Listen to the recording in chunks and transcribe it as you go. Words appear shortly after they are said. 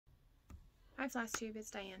Hi Floss Tube,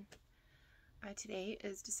 it's Diane. Today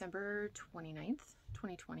is December 29th,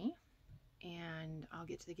 2020, and I'll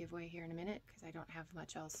get to the giveaway here in a minute because I don't have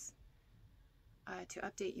much else to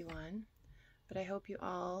update you on. But I hope you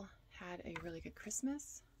all had a really good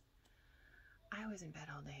Christmas. I was in bed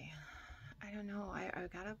all day. I don't know, I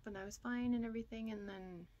got up and I was fine and everything, and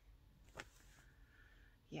then,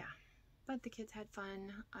 yeah. But the kids had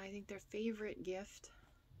fun. I think their favorite gift,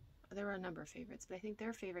 there were a number of favorites, but I think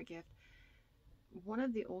their favorite gift, one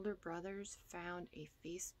of the older brothers found a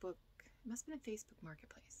Facebook, it must have been a Facebook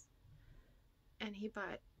marketplace, and he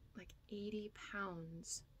bought like 80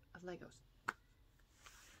 pounds of Legos.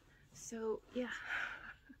 So yeah,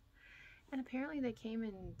 and apparently they came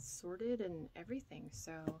in sorted and everything,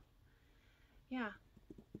 so yeah.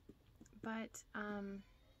 But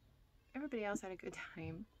everybody else had a good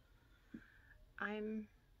time. I'm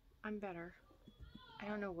better. I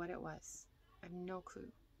don't know what it was. I have no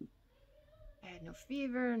clue. I had no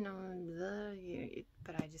fever, no blah,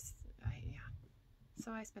 but yeah.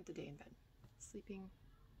 So I spent the day in bed, sleeping.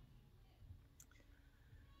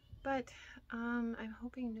 But I'm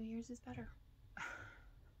hoping New Year's is better.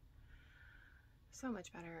 So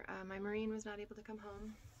much better. My Marine was not able to come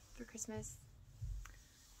home for Christmas.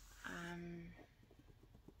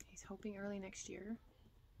 He's hoping early next year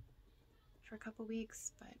for a couple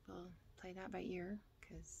weeks, but we'll play that by ear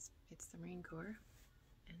because it's the Marine Corps.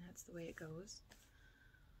 And that's the way it goes.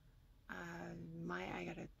 I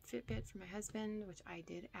got a Fitbit for my husband, which I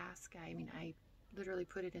did ask. I literally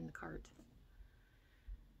put it in the cart.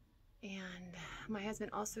 And my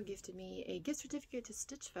husband also gifted me a gift certificate to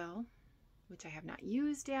Stitchville, which I have not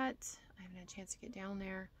used yet. I haven't had a chance to get down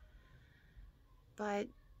there. But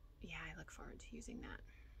yeah, I look forward to using that.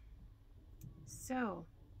 So,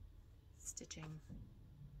 stitching.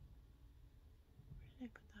 Where did I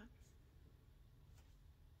put that?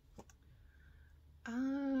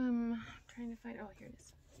 Trying to find, oh, here it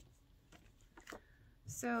is.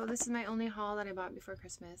 So this is my only haul that I bought before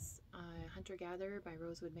Christmas. Hunter Gatherer by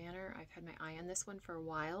Rosewood Manor. I've had my eye on this one for a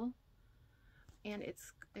while, and it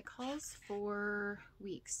calls for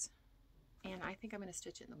weeks, and I think I'm going to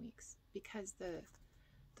stitch it in the weeks because the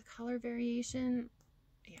color variation,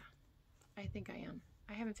 yeah, I think I am.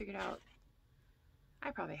 I haven't figured out.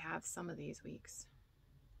 I probably have some of these weeks,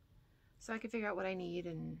 so I can figure out what I need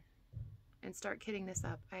and start kitting this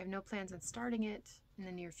up. I have no plans on starting it in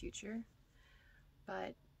the near future,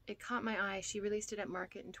 but it caught my eye. She released it at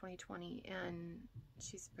market in 2020, and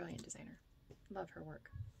she's a brilliant designer. Love her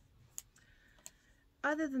work.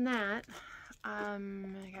 Other than that, I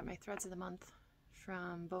got my threads of the month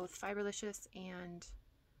from both Fiberlicious and,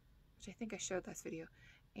 which I think I showed last video,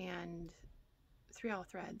 and 3 All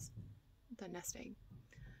Threads, the nest egg.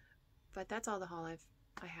 But that's all the haul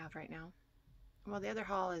I have right now. Well, the other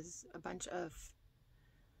haul is a bunch of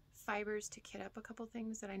fibers to kit up a couple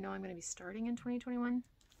things that I know I'm going to be starting in 2021.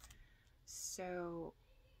 So,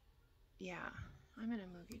 yeah, I'm going to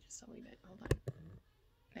move you just a wee bit. Hold on.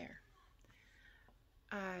 There.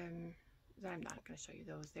 I'm not going to show you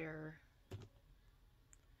those. I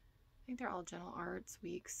think they're all Gentle Arts,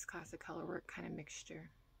 Weeks, Classic Color Work kind of mixture.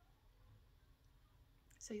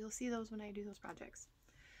 So you'll see those when I do those projects.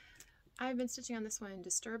 I've been stitching on this one,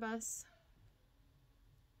 Disturb Us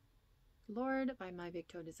Lord by My Big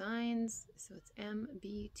Toe Designs. So it's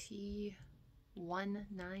MBT190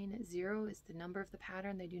 is the number of the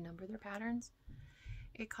pattern. They do number their patterns.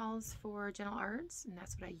 It calls for Gentle Arts, and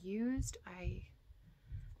that's what I used.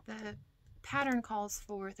 The pattern calls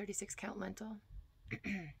for 36 count Lentil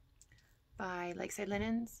by Lakeside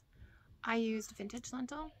Linens. I used vintage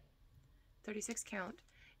Lentil, 36 count,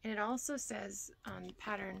 and it also says on the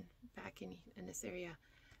pattern back in this area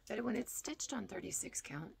that when it's stitched on 36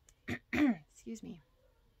 count, excuse me,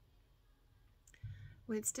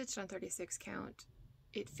 when it's stitched on 36 count,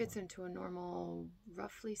 it fits into a normal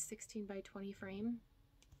roughly 16 by 20 frame.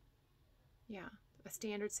 Yeah, a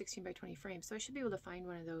standard 16 by 20 frame. So I should be able to find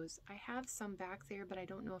one of those. I have some back there, but I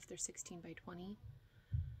don't know if they're 16 by 20.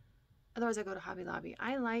 Otherwise I go to Hobby Lobby.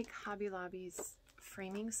 I like Hobby Lobby's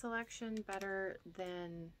framing selection better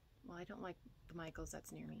than, well, I don't like the Michaels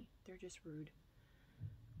that's near me. They're just rude.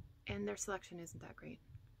 And their selection isn't that great.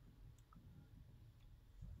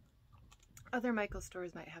 Other Michaels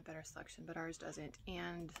stores might have better selection, but ours doesn't.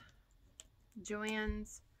 And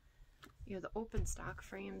Joann's, you know, the open stock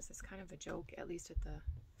frames is kind of a joke, at least at the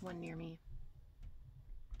one near me.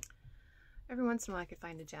 Every once in a while I could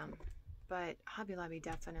find a gem, but Hobby Lobby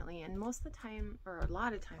definitely, and most of the time, or a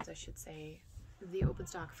lot of times I should say, the open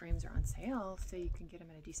stock frames are on sale, so you can get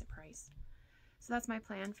them at a decent price. So that's my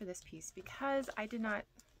plan for this piece, because I did not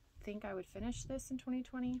think I would finish this in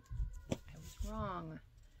 2020. I was wrong.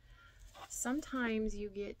 Sometimes you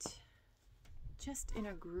get just in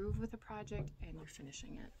a groove with a project and you're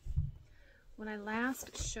finishing it. When I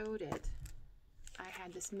last showed it, I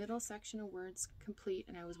had this middle section of words complete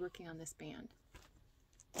and I was working on this band.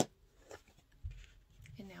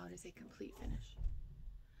 And now it is a complete finish.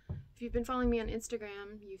 If you've been following me on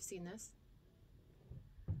Instagram, you've seen this.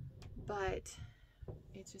 But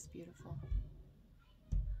it's just beautiful.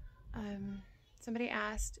 Somebody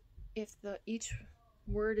asked if each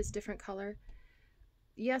word is different color.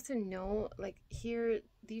 Yes and no. Like here,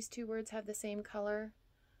 these two words have the same color,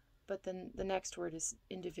 but then the next word is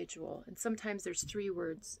individual. And sometimes there's 3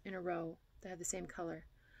 words in a row that have the same color.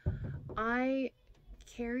 I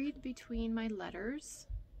carried between my letters.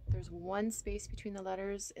 There's 1 space between the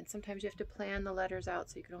letters, and sometimes you have to plan the letters out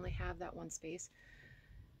so you can only have that 1 space.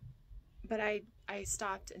 But I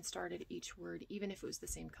stopped and started each word, even if it was the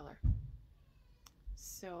same color.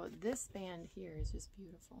 So this band here is just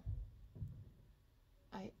beautiful.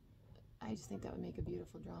 I just think that would make a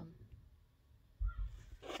beautiful drum.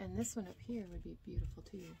 And this one up here would be beautiful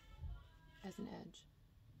too, as an edge.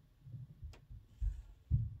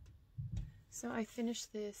 So I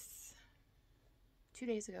finished this 2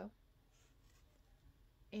 days ago.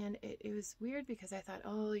 And it was weird because I thought,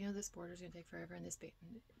 oh, you know, this border is going to take forever and this bait.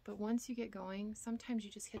 But once you get going, sometimes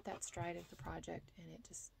you just hit that stride of the project and it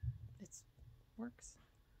works.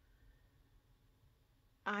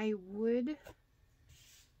 I would,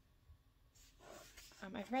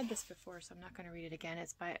 I've read this before, so I'm not going to read it again.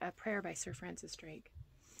 It's by a prayer by Sir Francis Drake.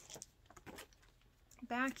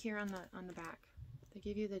 Back here on the back, they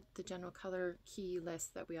give you the general color key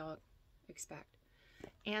list that we all expect.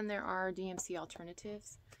 And there are DMC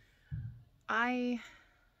alternatives. Would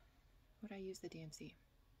I use the DMC?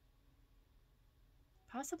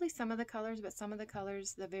 Possibly some of the colors, but some of the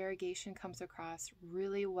colors, the variegation comes across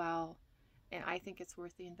really well, and I think it's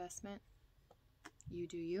worth the investment. You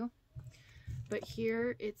do you. But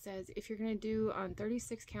here it says if you're going to do on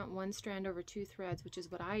 36 count 1 strand over 2 threads, which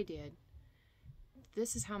is what I did,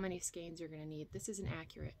 this is how many skeins you're going to need. This isn't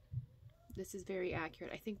accurate. This is very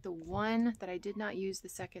accurate. I think the one that I did not use the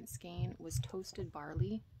second skein was toasted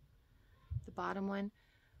barley, the bottom one.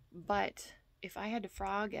 But if I had to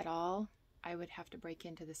frog at all, I would have to break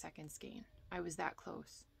into the second skein. I was that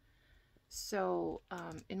close. So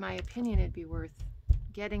in my opinion, it'd be worth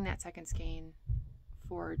getting that second skein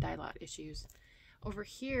for dye lot issues. Over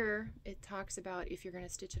here, it talks about if you're going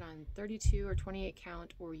to stitch it on 32 or 28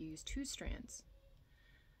 count or use 2 strands.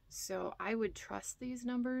 So I would trust these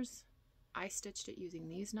numbers. I stitched it using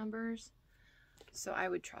these numbers, so I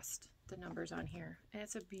would trust the numbers on here. And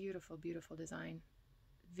it's a beautiful, beautiful design.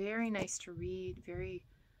 Very nice to read. Very,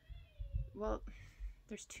 well,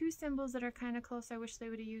 there's 2 symbols that are kind of close. I wish they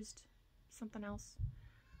would have used something else.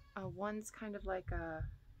 One's kind of like an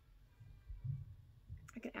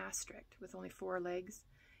asterisk with only 4 legs,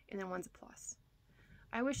 and then one's a plus.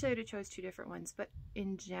 I wish they would have chose 2 different ones, but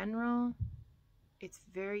in general, it's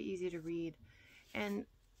very easy to read. And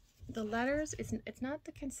the letters, it's not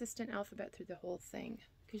the consistent alphabet through the whole thing,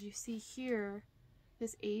 because you see here,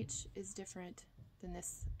 this H is different than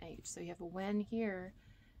this H. So you have a Wen here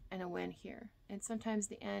and a Wen here. And sometimes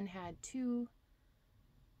the N had 2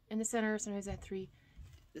 in the center, sometimes it had 3.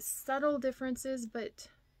 The subtle differences, but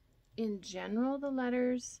in general, the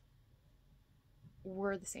letters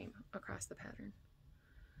were the same across the pattern.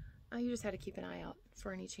 You just had to keep an eye out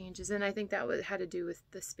for any changes. And I think that had to do with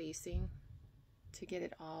the spacing to get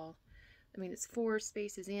it all. I mean, it's 4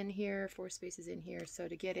 spaces in here, 4 spaces in here. So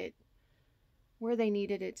to get it where they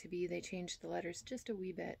needed it to be, they changed the letters just a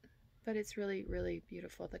wee bit. But it's really, really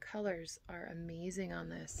beautiful. The colors are amazing on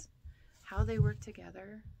this. How they work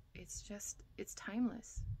together, it's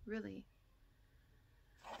timeless, really.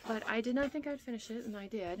 But I did not think I'd finish it, and I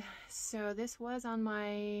did. So this was on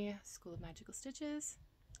my School of Magical Stitches,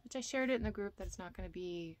 which I shared it in the group that it's not going to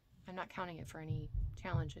be, I'm not counting it for any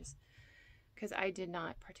challenges, because I did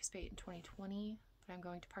not participate in 2020, but I'm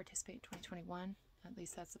going to participate in 2021. At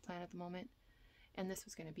least that's the plan at the moment. And this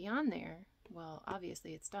was going to be on there. Well,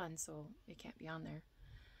 obviously it's done, so it can't be on there.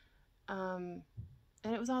 And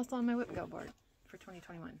it was also on my Whip Go board for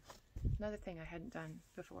 2021. Another thing I hadn't done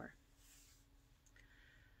before.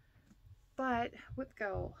 But Whip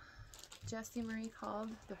Go, Jessie Marie called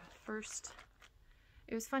the first.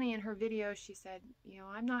 It was funny, in her video she said, you know,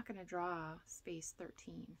 I'm not going to draw space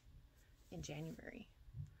 13 in January.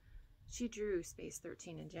 She drew space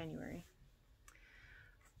 13 in January.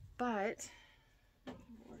 But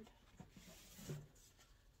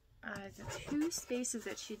the 2 spaces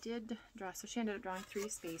that she did draw, so she ended up drawing 3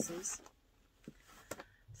 spaces.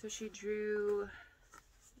 So she drew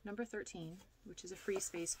number 13, which is a free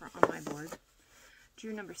space for on my board.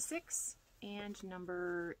 Drew number 6 and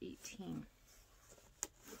number 18.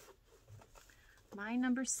 My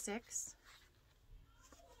number 6,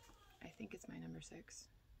 I think it's my number 6.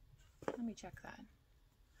 Let me check that.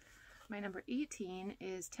 My number 18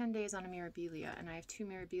 is 10 Days on a Mirabilia, and I have 2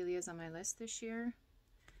 Mirabilias on my list this year,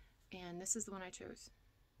 and this is the one I chose.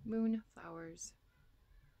 Moonflowers.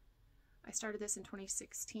 I started this in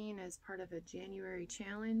 2016 as part of a January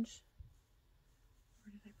challenge.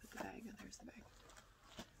 Where did I put the bag? Oh, there's the bag.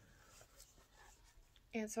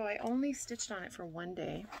 And so I only stitched on it for 1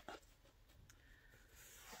 day.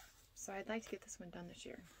 So I'd like to get this one done this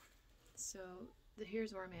year. So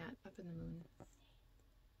here's where I'm at, up in the moon.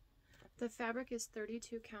 The fabric is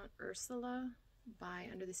 32 count Ursula by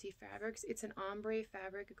Under the Sea Fabrics. It's an ombre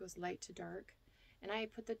fabric. It goes light to dark. And I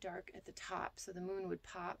put the dark at the top so the moon would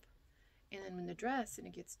pop. And then when the dress and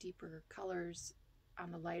it gets deeper colors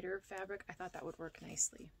on the lighter fabric, I thought that would work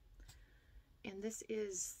nicely. And this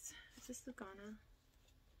is this the Ghana?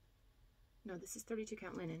 No, this is 32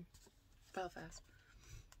 count linen, Belfast.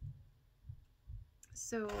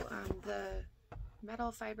 So the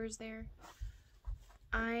metal fibers there,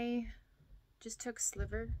 I just took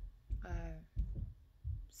sliver,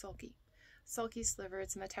 sulky sliver.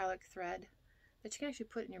 It's a metallic thread that you can actually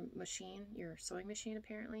put in your machine, your sewing machine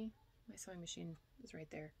apparently. My sewing machine is right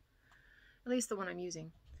there, at least the one I'm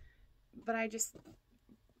using. But I just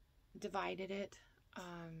divided it,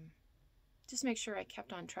 just make sure I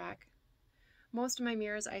kept on track. Most of my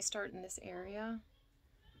mirrors I start in this area,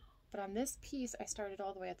 but on this piece I started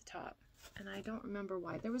all the way at the top, and I don't remember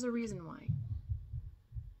why. There was a reason why.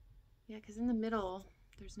 Yeah, because in the middle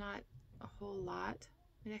there's not a whole lot.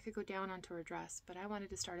 I mean, I could go down onto her dress, but I wanted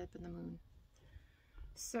to start up in the moon.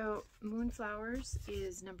 So Moonflowers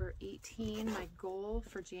is number 18. My goal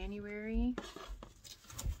for January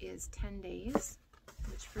is 10 days,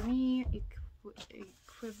 which for me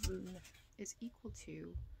is equal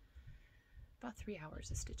to about 3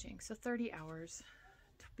 hours of stitching. So 30 hours,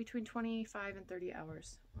 between 25 and 30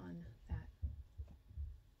 hours on that.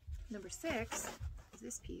 Number 6 is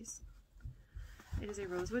this piece. It is a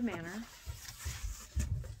Rosewood Manor.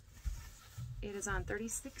 It is on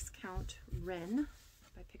 36 count Wren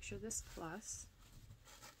by Picture This Plus.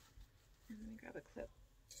 And let me grab a clip.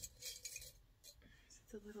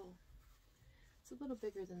 It's a little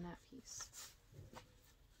bigger than that piece.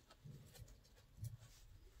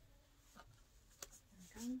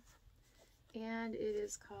 There we go. And it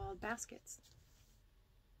is called Baskets.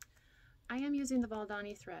 I am using the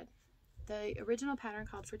Valdani thread. The original pattern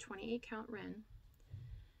called for 28 count Wren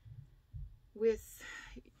with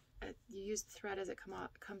you use the thread as it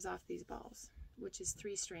comes off these balls, which is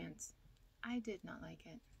 3 strands. I did not like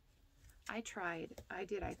it. I tried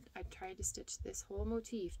to stitch this whole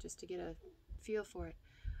motif just to get a feel for it.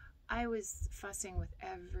 I was fussing with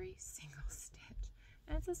every single stitch,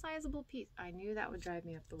 and it's a sizable piece. I knew that would drive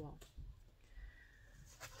me up the wall,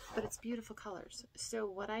 but it's beautiful colors. So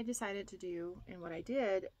what I decided to do, and what I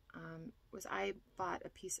did, was I bought a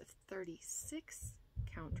piece of 36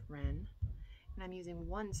 count Wren, and I'm using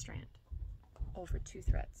 1 strand over 2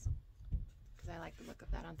 threads because I like the look of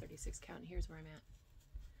that on 36 count. And here's where I'm at.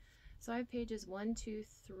 So I have pages 1, 2,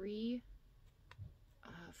 3,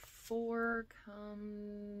 4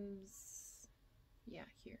 comes, yeah,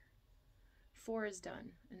 here. 4 is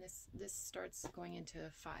done, and this starts going into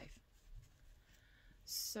 5.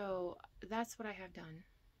 So that's what I have done.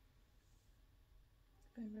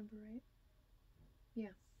 If I remember right.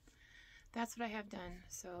 Yeah. That's what I have done.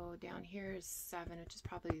 So down here is 7, which is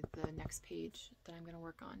probably the next page that I'm going to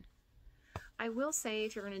work on. I will say,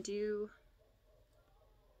 if you're going to do,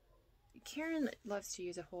 Karen loves to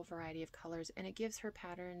use a whole variety of colors, and it gives her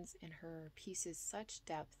patterns and her pieces such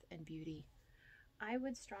depth and beauty. I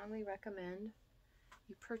would strongly recommend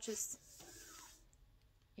you purchase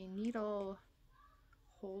a needle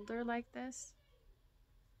holder like this.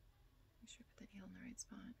 Make sure I put the needle in the right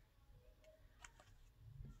spot.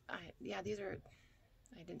 Yeah, these are,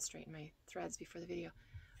 I didn't straighten my threads before the video,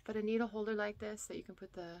 but a needle holder like this that you can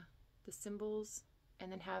put the symbols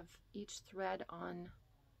and then have each thread on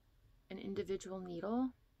an individual needle.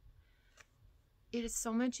 It is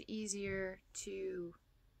so much easier to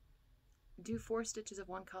do 4 stitches of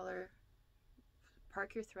one color,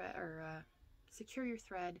 park your thread, or secure your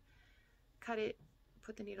thread, cut it,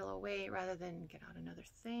 put the needle away, rather than get out another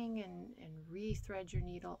thing and re-thread your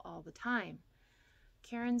needle all the time.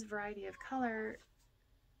 Karen's variety of color,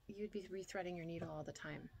 you'd be rethreading your needle all the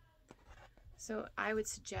time. So I would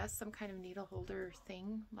suggest some kind of needle holder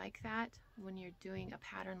thing like that when you're doing a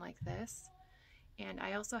pattern like this. And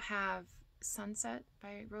I also have Sunset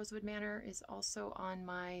by Rosewood Manor is also on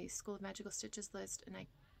my School of Magical Stitches list, and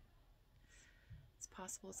it's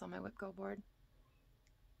possible it's on my Whip Go board.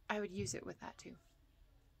 I would use it with that too.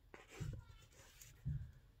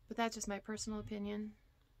 But that's just my personal opinion.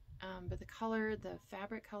 But the color, the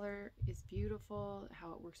fabric color is beautiful.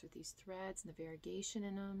 How it works with these threads and the variegation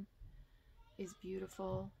in them is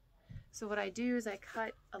beautiful. So what I do is I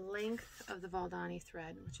cut a length of the Valdani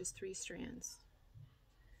thread, which is 3 strands.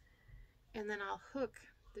 And then I'll hook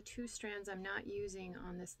the 2 strands I'm not using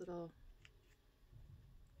on this little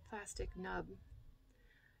plastic nub,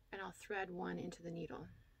 and I'll thread one into the needle.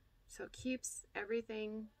 So it keeps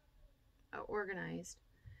everything organized,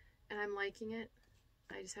 and I'm liking it.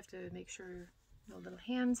 I just have to make sure the little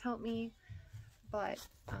hands help me. But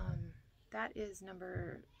that is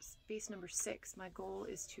base number 6. My goal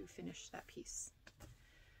is to finish that piece.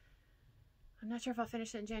 I'm not sure if I'll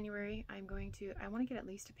finish it in January. I want to get at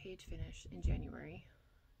least a page finish in January.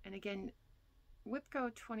 And again,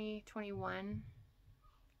 WhipGo 2021,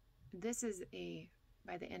 this is a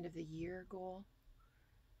by the end of the year goal.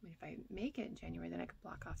 I mean, if I make it in January, then I could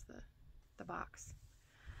block off the box.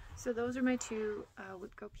 So those are my 2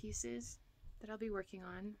 WhipGo pieces that I'll be working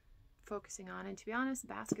on, focusing on. And to be honest,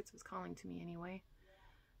 baskets was calling to me anyway.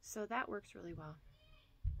 So that works really well.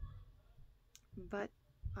 But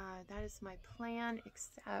that is my plan,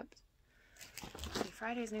 except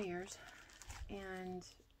Friday's New Year's, and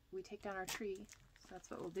we take down our tree, so that's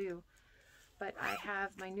what we'll do. But I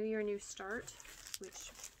have my New Year New Start,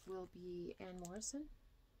 which will be Ann Morrison,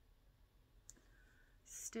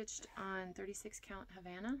 stitched on 36 count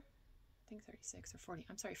Havana. I think 36 or 40.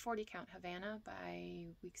 I'm sorry, 40 count Havana by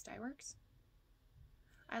Weeks Dye Works.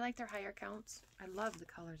 I like their higher counts. I love the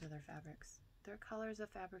colors of their fabrics. Their colors of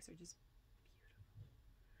fabrics are just beautiful.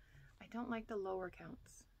 I don't like the lower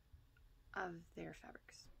counts of their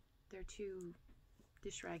fabrics. They're too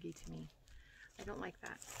dish raggy to me. I don't like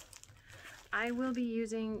that. I will be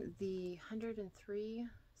using the 103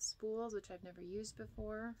 spools, which I've never used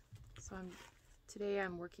before. So today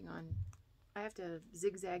I'm working on, I have to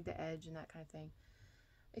zigzag the edge and that kind of thing.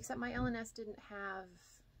 Except my LNS didn't have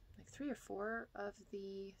like 3 or 4 of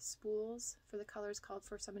the spools for the colors called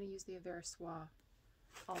for, so I'm going to use the Averissois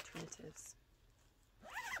alternatives.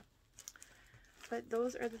 But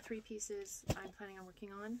those are the 3 pieces I'm planning on working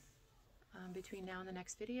on between now and the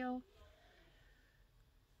next video.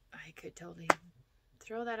 I could totally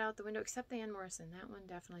throw that out the window, except the Ann Morrison. That one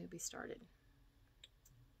definitely will be started.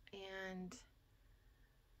 And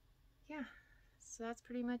yeah, so that's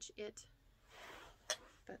pretty much it.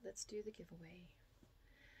 But let's do the giveaway.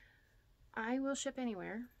 I will ship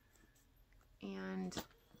anywhere, and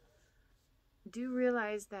do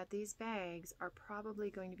realize that these bags are probably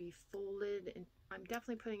going to be folded, and I'm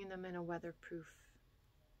definitely putting them in a weatherproof,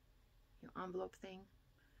 envelope thing.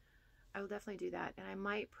 I will definitely do that, and I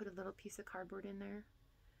might put a little piece of cardboard in there.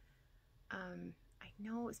 I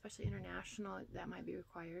know, especially international, that might be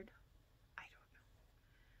required. I don't know.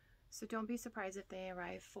 So don't be surprised if they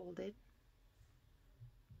arrive folded.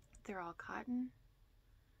 They're all cotton,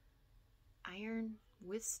 iron,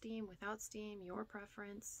 with steam, without steam, your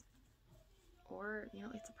preference, or,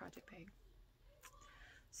 it's a project bag.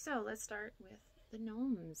 So let's start with the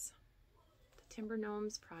gnomes. The Timber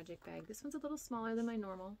Gnomes project bag. This one's a little smaller than my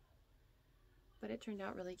normal, but it turned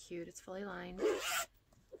out really cute. It's fully lined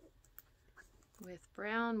with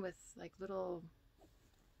brown with like little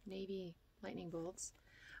navy lightning bolts.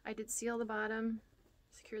 I did seal the bottom,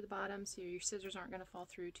 secure the bottom so your scissors aren't going to fall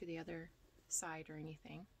through to the other side or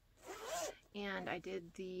anything. And I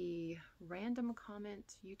did the random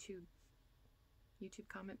comment YouTube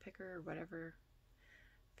comment picker or whatever.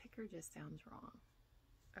 Picker just sounds wrong.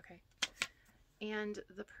 Okay. And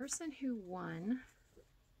the person who won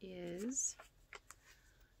is,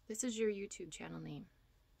 this is your YouTube channel name,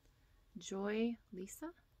 Joy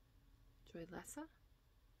Leesa.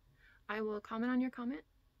 I will comment on your comment,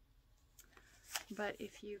 but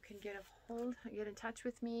if you can get in touch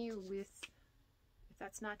with me if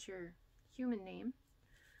that's not your human name,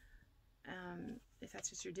 if that's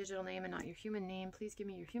just your digital name and not your human name, please give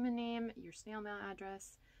me your human name, your snail mail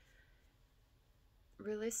address.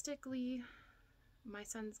 Realistically, my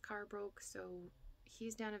son's car broke, so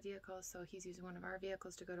he's down a vehicle, so he's using one of our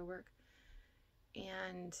vehicles to go to work.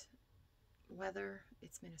 And weather,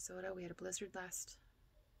 it's Minnesota. We had a blizzard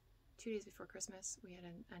 2 days before Christmas. We had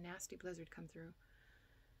a nasty blizzard come through.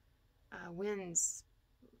 Winds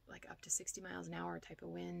like up to 60 miles an hour type of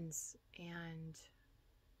winds, and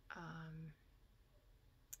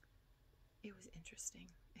it was interesting.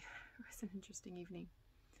 It was an interesting evening.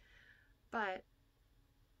 But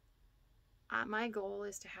My goal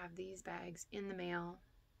is to have these bags in the mail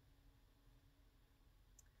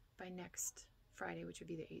by next Friday, which would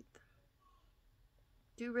be the 8th.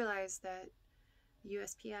 Do realize that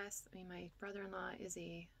USPS, I mean, my brother-in-law is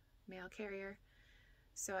a mail carrier,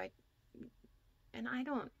 so I'm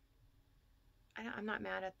not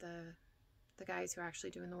mad at the guys who are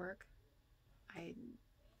actually doing the work.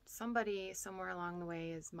 Somebody somewhere along the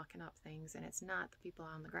way is mucking up things, and it's not the people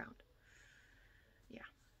on the ground. Yeah.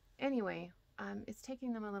 Anyway, it's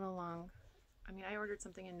taking them a little long. I mean, I ordered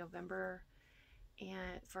something in November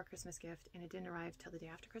and for a Christmas gift, and it didn't arrive till the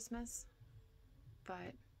day after Christmas.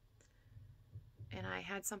 And I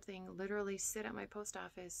had something literally sit at my post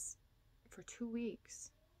office for 2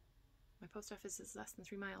 weeks. My post office is less than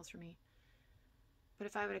 3 miles from me. But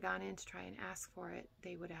if I would have gone in to try and ask for it,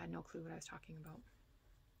 they would have had no clue what I was talking about.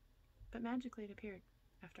 But magically it appeared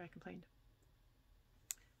after I complained.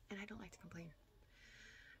 And I don't like to complain.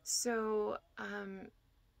 So,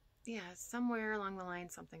 yeah, somewhere along the line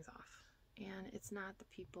something's off. And it's not the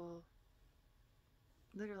people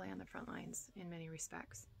literally on the front lines in many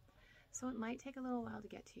respects. So it might take a little while to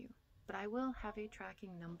get to you. But I will have a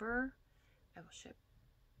tracking number. I will ship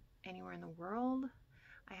anywhere in the world.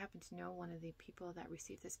 I happen to know one of the people that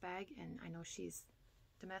received this bag, and I know she's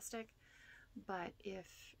domestic. But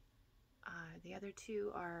if the other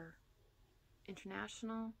two are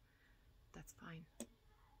international, that's fine.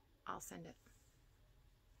 I'll send it.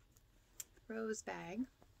 Rose bag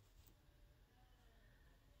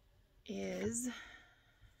is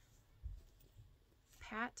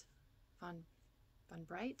Pat von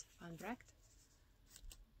Bregt.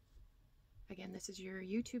 Again, this is your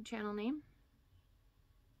YouTube channel name.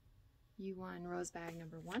 You won rose bag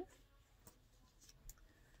number 1.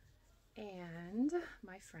 And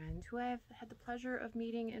my friend, who I've had the pleasure of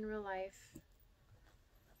meeting in real life,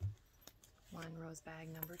 won rose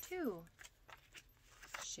bag number 2.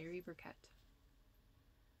 Shari Burkett.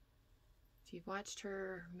 If you've watched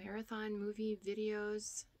her marathon movie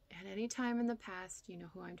videos at any time in the past, you know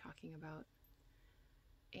who I'm talking about.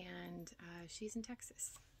 And she's in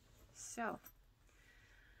Texas. So,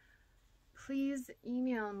 please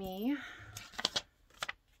email me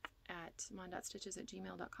at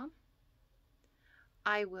mondotstitches@gmail.com.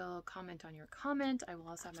 I will comment on your comment. I will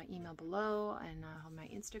also have my email below, and I'll have my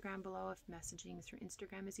Instagram below if messaging through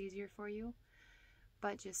Instagram is easier for you.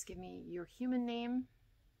 But just give me your human name,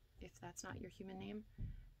 if that's not your human name,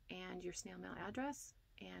 and your snail mail address.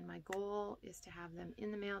 And my goal is to have them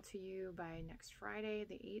in the mail to you by next Friday,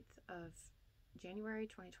 the 8th of January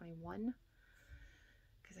 2021.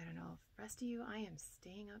 Because I don't know, if the rest of you, I am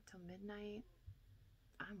staying up till midnight.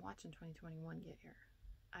 I'm watching 2021 get here.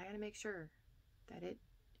 I gotta make sure that it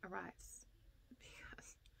arrives,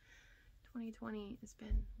 because 2020 has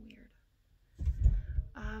been weird.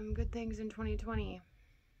 Good things in 2020.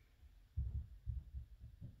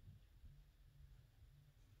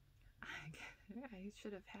 I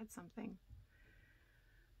should have had something.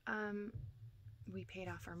 We paid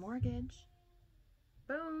off our mortgage.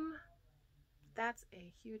 Boom. That's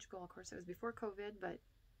a huge goal. Of course, it was before COVID, but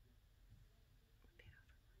we paid off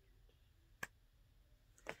our mortgage.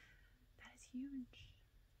 That is huge.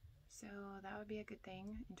 So that would be a good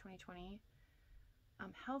thing in 2020.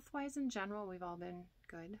 Health-wise in general, we've all been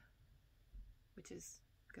good, which is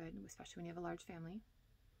good, especially when you have a large family.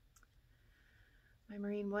 My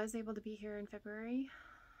Marine was able to be here in February,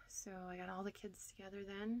 so I got all the kids together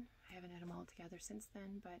then. I haven't had them all together since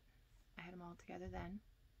then, but I had them all together then.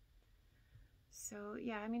 So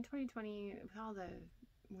yeah, I mean 2020, with all the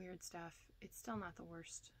weird stuff, it's still not the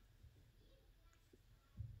worst.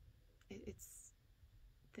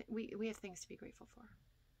 We have things to be grateful for.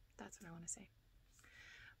 That's what I want to say.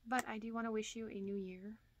 But I do want to wish you a new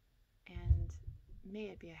year, and may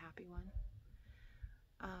it be a happy one.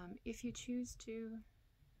 If you choose to,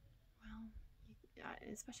 well,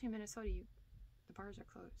 especially in Minnesota, the bars are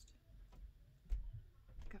closed.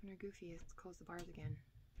 Governor Goofy has closed the bars again.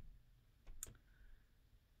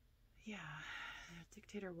 Yeah,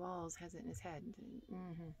 Dictator Walls has it in his head.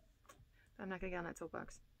 I'm not going to get on that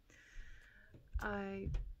soapbox.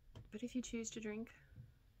 But if you choose to drink,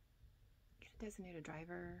 get a designated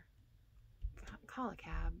driver, call a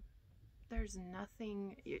cab. There's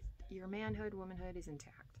nothing, your manhood, womanhood is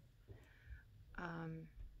intact. I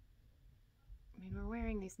mean, we're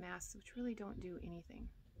wearing these masks, which really don't do anything.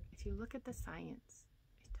 If you look at the science,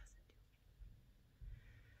 it doesn't do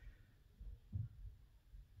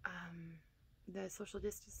anything. The social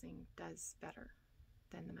distancing does better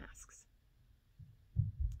than the masks.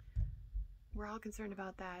 We're all concerned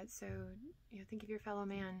about that, so think of your fellow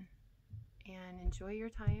man and enjoy your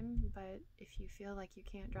time. But if you feel like you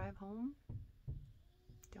can't drive home,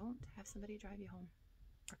 don't have somebody drive you home,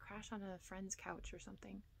 or crash on a friend's couch or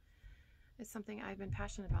something. It's something I've been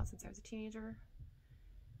passionate about since I was a teenager.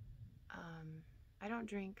 I don't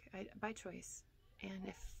drink by choice, and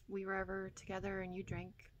if we were ever together and you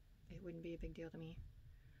drank, it wouldn't be a big deal to me,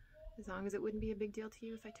 as long as it wouldn't be a big deal to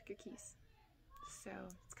you if I took your keys. So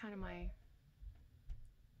it's kind of my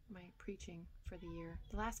preaching for the year,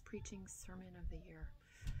 the last preaching sermon of the year.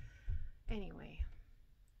 Anyway,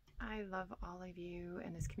 I love all of you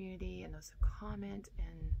and this community and those who comment,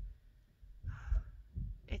 and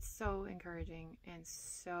it's so encouraging and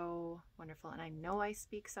so wonderful. And I know I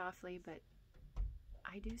speak softly, but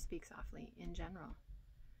I do speak softly in general.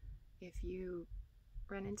 If you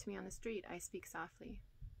run into me on the street, I speak softly.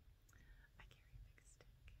 I carry a big stick.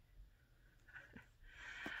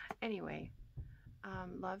 Anyway,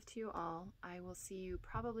 love to you all. I will see you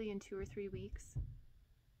probably in 2 or 3 weeks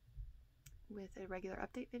with a regular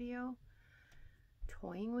update video.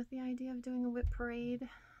 Toying with the idea of doing a whip parade.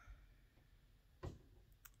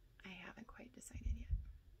 I haven't quite decided yet.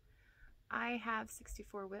 I have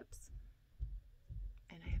 64 whips,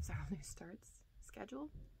 and I have several new starts scheduled.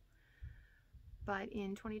 But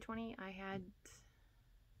in 2020, I had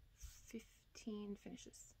 15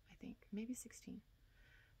 finishes, I think, maybe 16,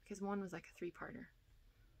 because one was like a 3-parter.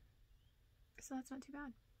 So that's not too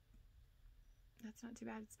bad. That's not too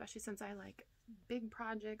bad, especially since I like big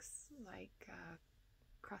projects like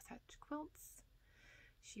crosshatch quilts.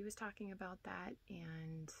 She was talking about that,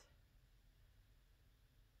 and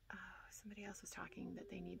somebody else was talking that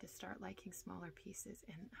they need to start liking smaller pieces,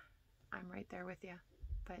 and I'm right there with you,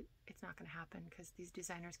 but it's not going to happen because these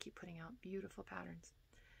designers keep putting out beautiful patterns.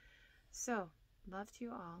 So, love to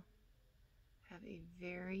you all. Have a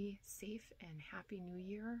very safe and happy new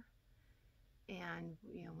year. And,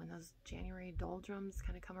 you know, when those January doldrums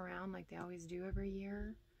kind of come around like they always do every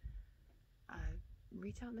year,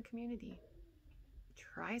 reach out in the community.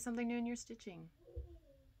 Try something new in your stitching.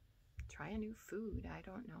 Try a new food. I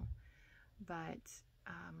don't know. But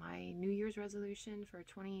my New Year's resolution for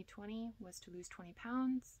 2020 was to lose 20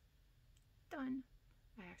 pounds. Done.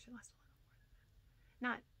 I actually lost a little more than that.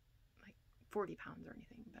 Not like 40 pounds or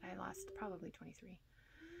anything, but I lost probably 23.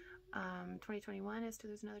 2021 is to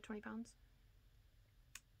lose another 20 pounds.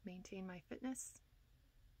 Maintain my fitness.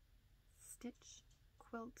 Stitch,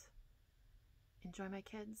 quilt, enjoy my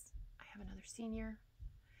kids. I have another senior.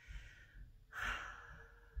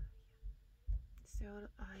 So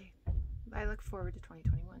I look forward to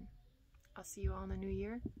 2021. I'll see you all in the new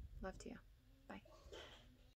year. Love to you.